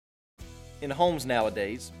In homes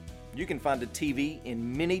nowadays, you can find a TV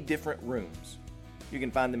in many different rooms. You can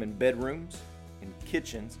find them in bedrooms, in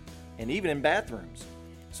kitchens, and even in bathrooms,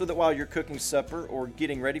 so that while you're cooking supper or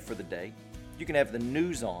getting ready for the day, you can have the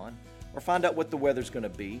news on or find out what the weather's going to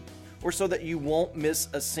be, or so that you won't miss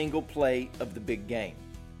a single play of the big game.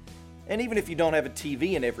 And even if you don't have a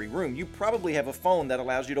TV in every room, you probably have a phone that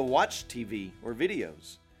allows you to watch TV or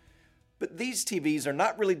videos. But these TVs are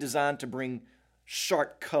not really designed to bring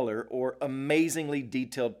sharp color or amazingly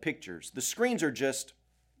detailed pictures. The screens are just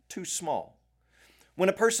too small. When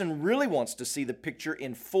a person really wants to see the picture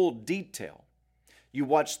in full detail, you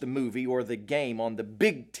watch the movie or the game on the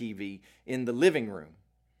big TV in the living room.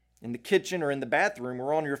 In the kitchen or in the bathroom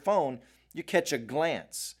or on your phone, you catch a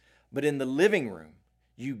glance. But in the living room,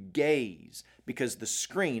 you gaze because the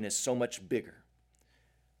screen is so much bigger.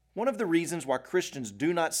 One of the reasons why Christians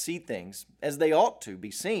do not see things as they ought to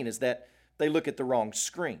be seen is that they look at the wrong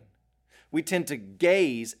screen. We tend to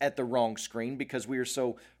gaze at the wrong screen because we are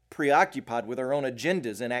so preoccupied with our own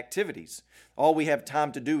agendas and activities. All we have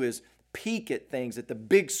time to do is peek at things at the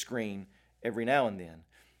big screen every now and then.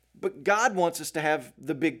 But God wants us to have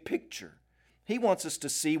the big picture. He wants us to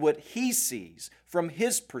see what He sees from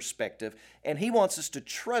His perspective, and He wants us to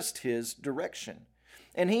trust His direction.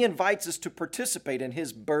 And He invites us to participate in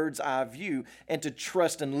His bird's eye view and to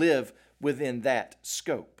trust and live within that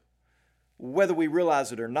scope. Whether we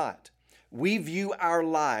realize it or not, we view our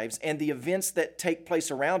lives and the events that take place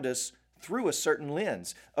around us through a certain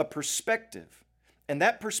lens, a perspective. And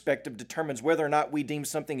that perspective determines whether or not we deem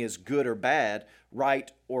something as good or bad,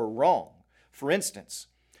 right or wrong. For instance,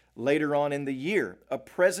 later on in the year, a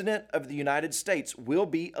president of the United States will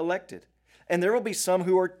be elected. And there will be some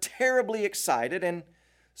who are terribly excited and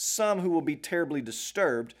some who will be terribly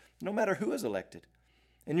disturbed, no matter who is elected.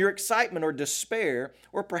 And your excitement or despair,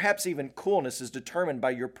 or perhaps even coolness, is determined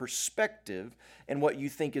by your perspective and what you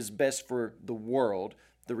think is best for the world,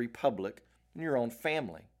 the republic, and your own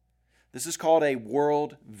family. This is called a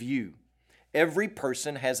world view. Every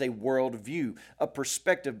person has a world view, a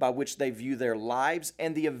perspective by which they view their lives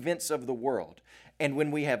and the events of the world. And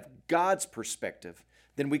when we have God's perspective,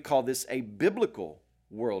 then we call this a biblical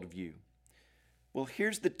worldview. Well,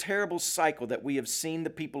 here's the terrible cycle that we have seen the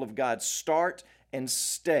people of God start and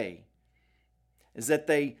stay, is that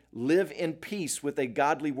they live in peace with a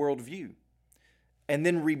godly worldview, and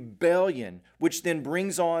then rebellion, which then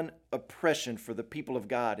brings on oppression for the people of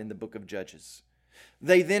God in the book of Judges.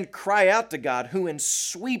 They then cry out to God, who in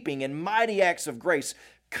sweeping and mighty acts of grace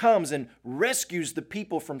comes and rescues the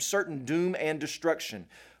people from certain doom and destruction.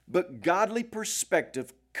 But godly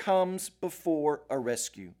perspective comes before a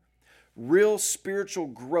rescue. Real spiritual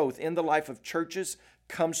growth in the life of churches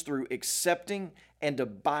comes through accepting and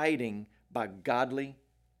abiding by godly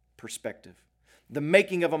perspective. The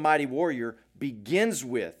making of a mighty warrior begins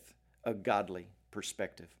with a godly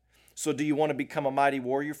perspective. So do you want to become a mighty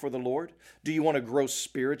warrior for the Lord? Do you want to grow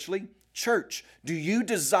spiritually? Church, do you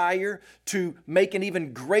desire to make an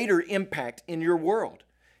even greater impact in your world?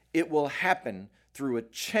 It will happen through a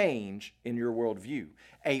change in your worldview,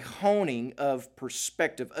 a honing of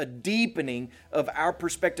perspective, a deepening of our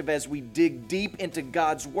perspective as we dig deep into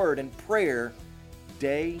God's Word and prayer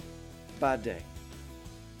day by day.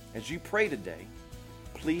 As you pray today,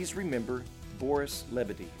 please remember Boris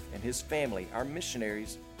Lebedev and his family, our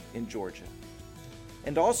missionaries in Georgia.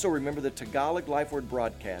 And also remember the Tagalog Life Word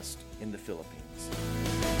broadcast in the Philippines.